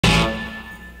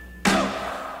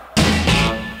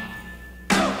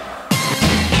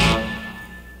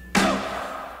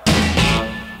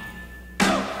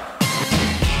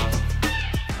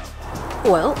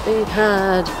Well, we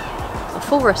had a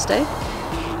full rest day.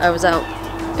 I was out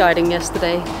guiding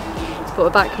yesterday, but we're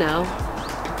back now.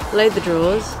 Laid the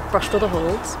drawers, brushed all the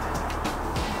holds.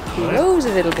 Who knows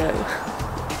if it'll go?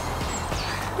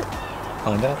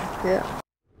 Find out. Yeah.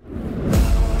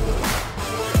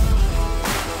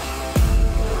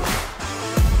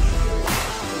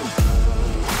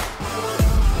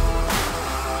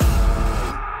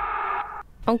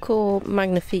 Encore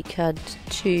Magnifique had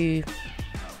two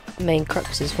main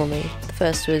cruxes for me. The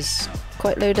first was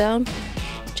quite low down,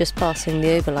 just passing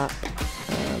the overlap.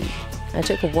 It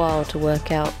took a while to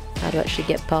work out how to actually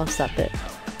get past that bit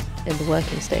in the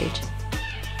working stage.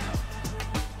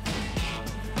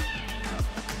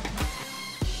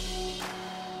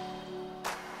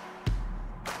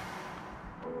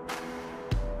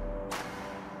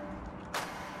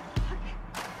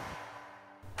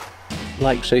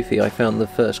 Like Sophie, I found the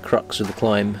first crux of the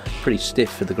climb pretty stiff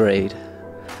for the grade,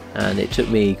 and it took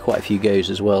me quite a few goes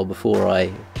as well before I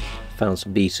found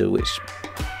some beta which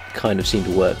kind of seemed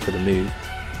to work for the move.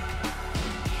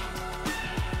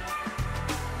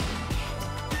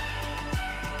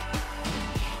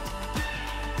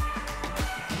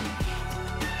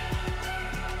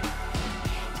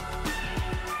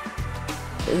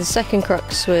 The second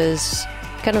crux was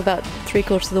kind of about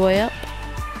 3/4 of the way up,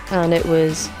 and it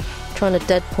was trying to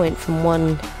dead point from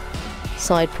one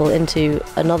side pull into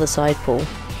another side pull.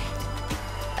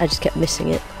 I just kept missing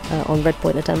it on red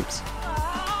point attempts.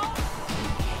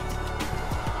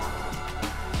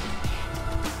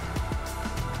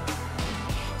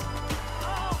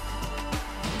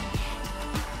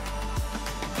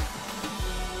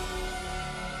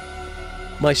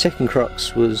 My second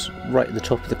crux was right at the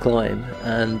top of the climb,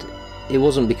 and it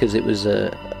wasn't because it was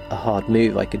a hard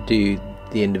move. I could do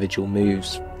the individual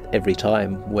moves every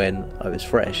time when I was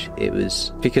fresh. It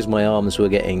was because my arms were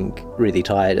getting really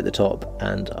tired at the top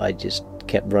and I just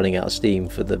kept running out of steam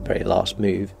for the very last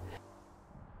move.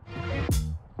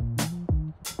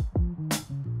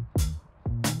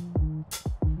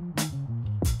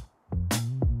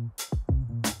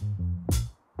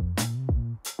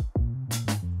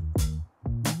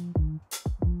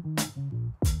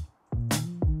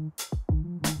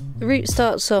 The route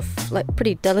starts off like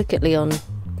pretty delicately on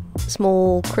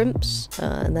small crimps,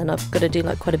 and then I've got to do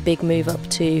like quite a big move up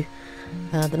to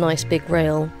the nice big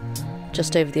rail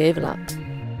just over the overlap.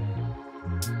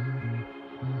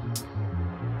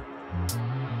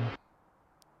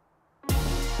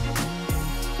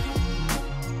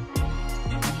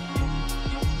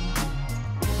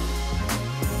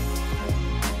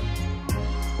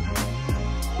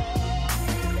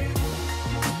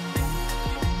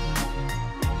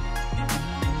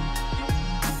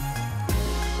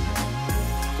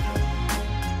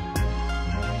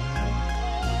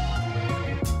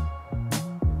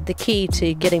 The key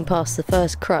to getting past the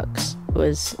first crux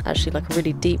was actually like a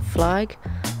really deep flag,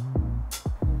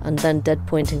 and then dead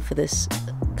pointing for this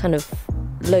kind of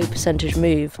low percentage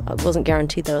move. I wasn't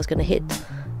guaranteed that I was going to hit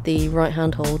the right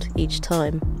hand hold each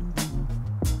time.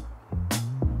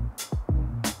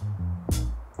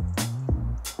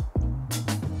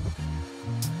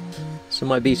 So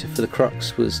my beta for the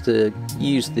crux was to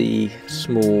use the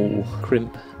small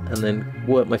crimp and then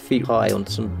work my feet high on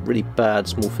some really bad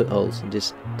small footholds and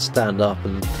just stand up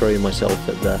and throw myself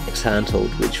at the next handhold,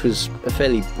 which was a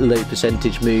fairly low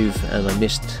percentage move, and I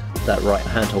missed that right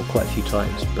handhold quite a few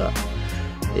times, but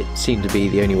it seemed to be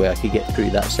the only way I could get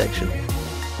through that section.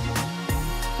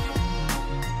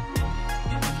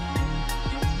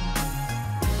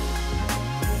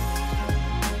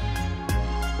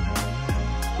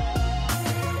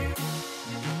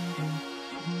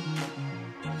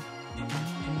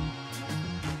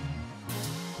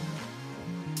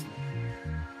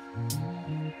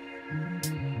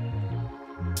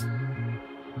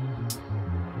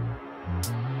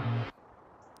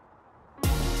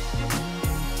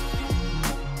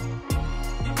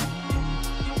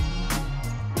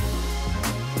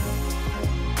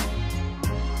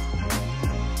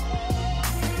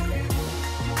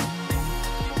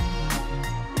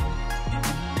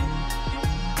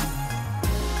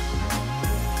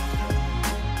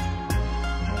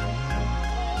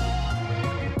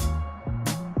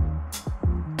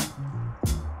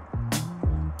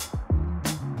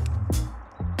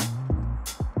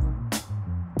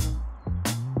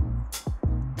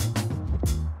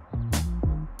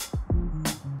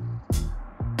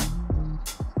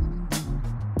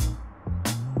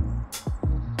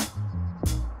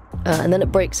 And then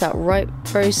it breaks out right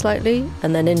very slightly,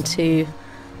 and then into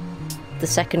the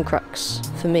second crux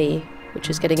for me, which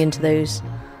is getting into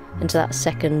that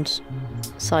second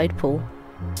side pull.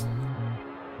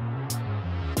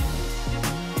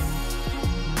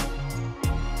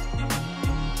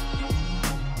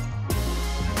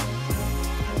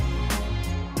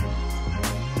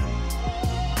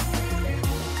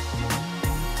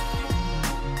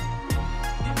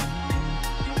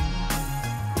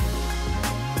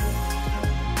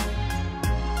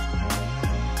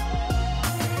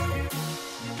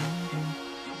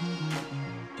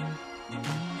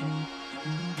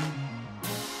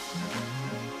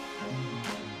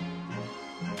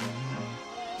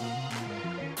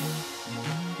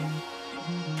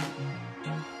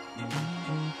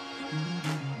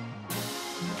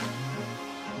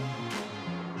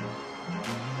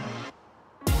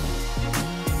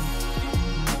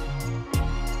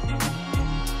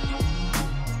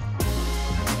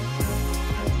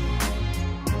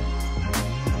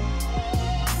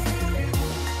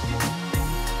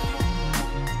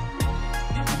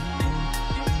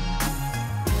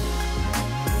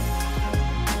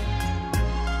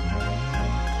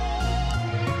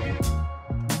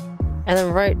 And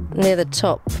then right near the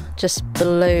top, just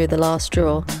below the last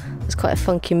draw, there's quite a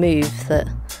funky move that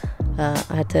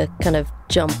I had to kind of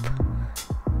jump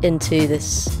into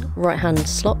this right hand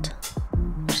slot,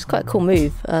 which is quite a cool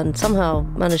move, and somehow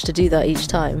managed to do that each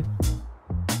time.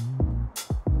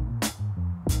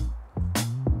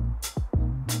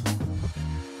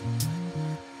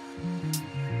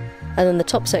 And then the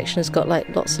top section has got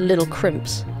like lots of little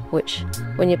crimps, which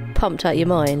when you're pumped out your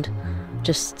mind,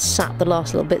 just sap the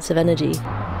last little bits of energy.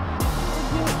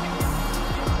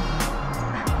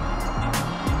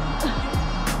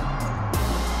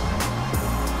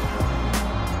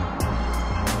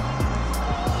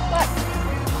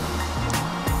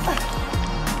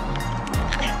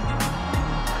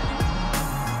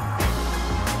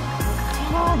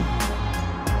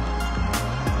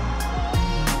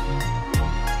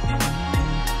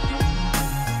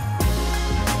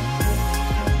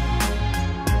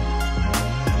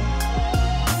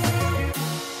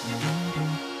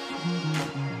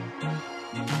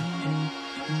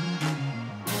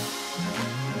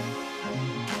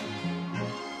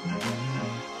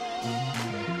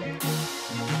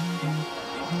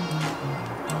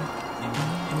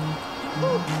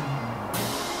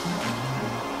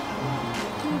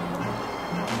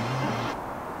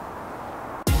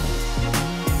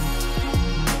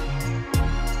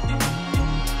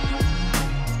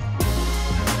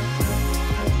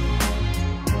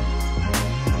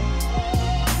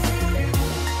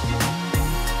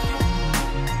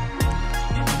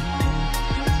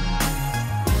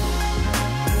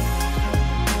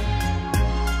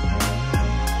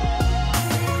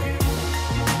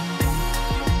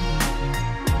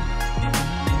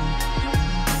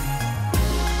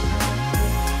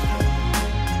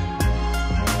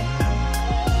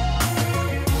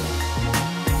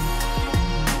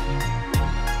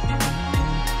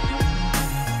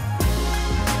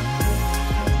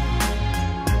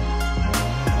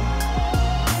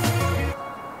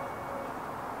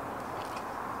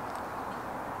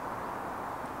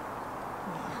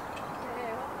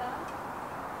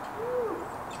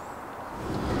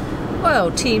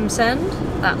 Well, team send.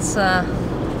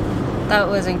 That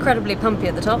was incredibly pumpy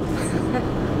at the top.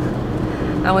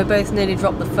 And we both nearly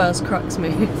dropped the first crux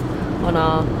move on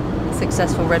our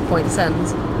successful red point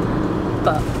sends.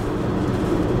 But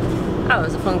that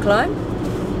was a fun climb.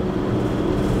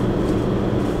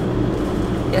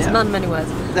 Yes, Yeah. man, many words.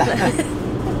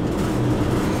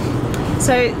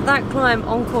 So that climb,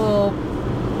 Encore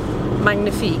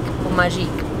Magnifique or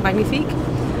Magique, Magnifique.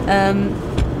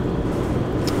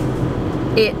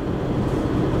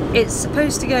 It's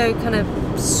supposed to go kind of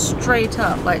straight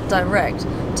up, like direct,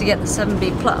 to get the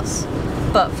 7B plus.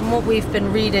 But from what we've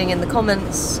been reading in the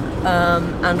comments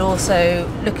and also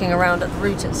looking around at the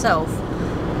route itself,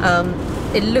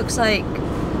 it looks like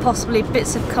possibly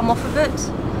bits have come off of it.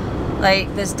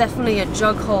 Like there's definitely a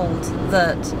jug hold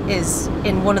that is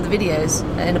in one of the videos,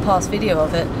 in a past video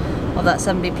of it, of that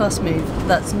 7B plus move,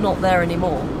 that's not there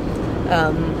anymore.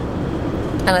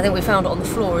 And I think we found it on the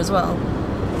floor as well.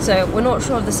 So we're not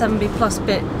sure if the 7B plus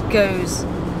bit goes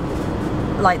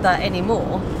like that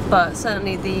anymore, but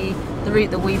certainly the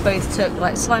route that we both took,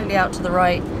 like slightly out to the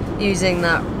right, using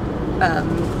that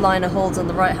liner holds on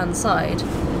the right hand side,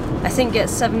 I think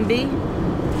gets 7B.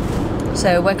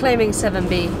 So we're claiming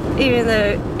 7B, even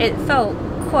though it felt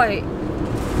quite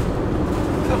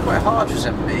hard for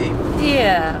 7B.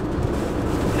 Yeah.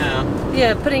 Yeah.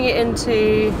 Yeah, putting it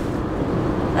into,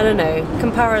 I don't know,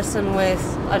 comparison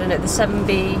with, I don't know, the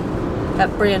 7B at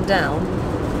Brian Down.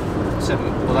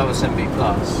 Well, that was 7B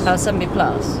plus. That was 7B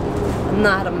plus, and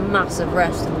that had a massive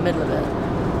rest in the middle of it.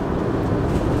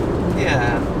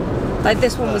 Yeah. Like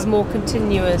this one was more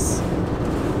continuous.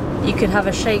 You could have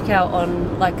a shakeout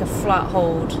on like a flat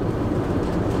hold,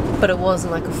 but it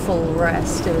wasn't like a full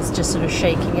rest. It was just sort of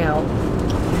shaking out.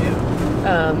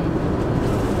 Yeah.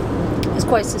 It was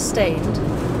quite sustained.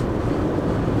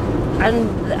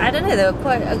 And I don't know, there were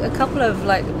quite a couple of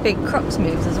like big crux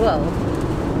moves as well.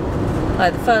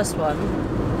 Like the first one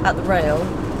at the rail,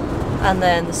 and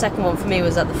then the second one for me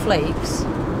was at the flakes.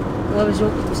 What was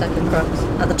your second crux?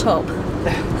 At the top.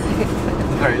 The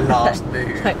very last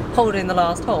move. Like holding the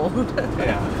last hold.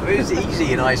 Yeah, it was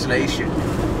easy in isolation.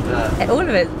 All of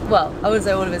it, well, I wouldn't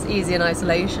say all of it's easy in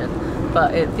isolation,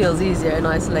 but it feels easier in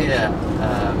isolation. Yeah,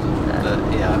 but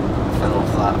yeah, I fell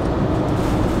off that.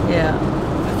 Yeah.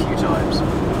 Times.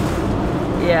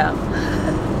 Yeah.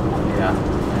 Yeah.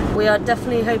 We are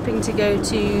definitely hoping to go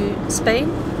to Spain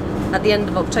at the end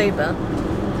of October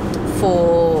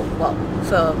for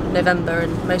November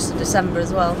and most of December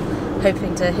as well.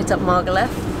 Hoping to hit up Margalef.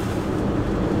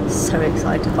 So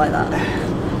excited by that.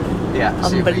 Yeah.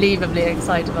 Unbelievably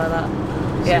excited about that.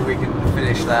 See if we can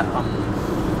finish that,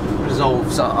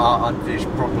 resolve our unfinished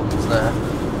problems there.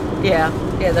 Yeah,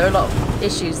 there are a lot of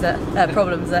issues there,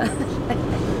 problems there.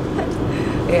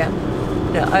 Yeah,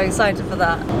 I'm excited for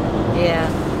that. Yeah.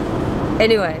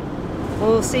 Anyway,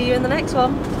 we'll see you in the next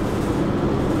one.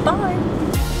 Bye.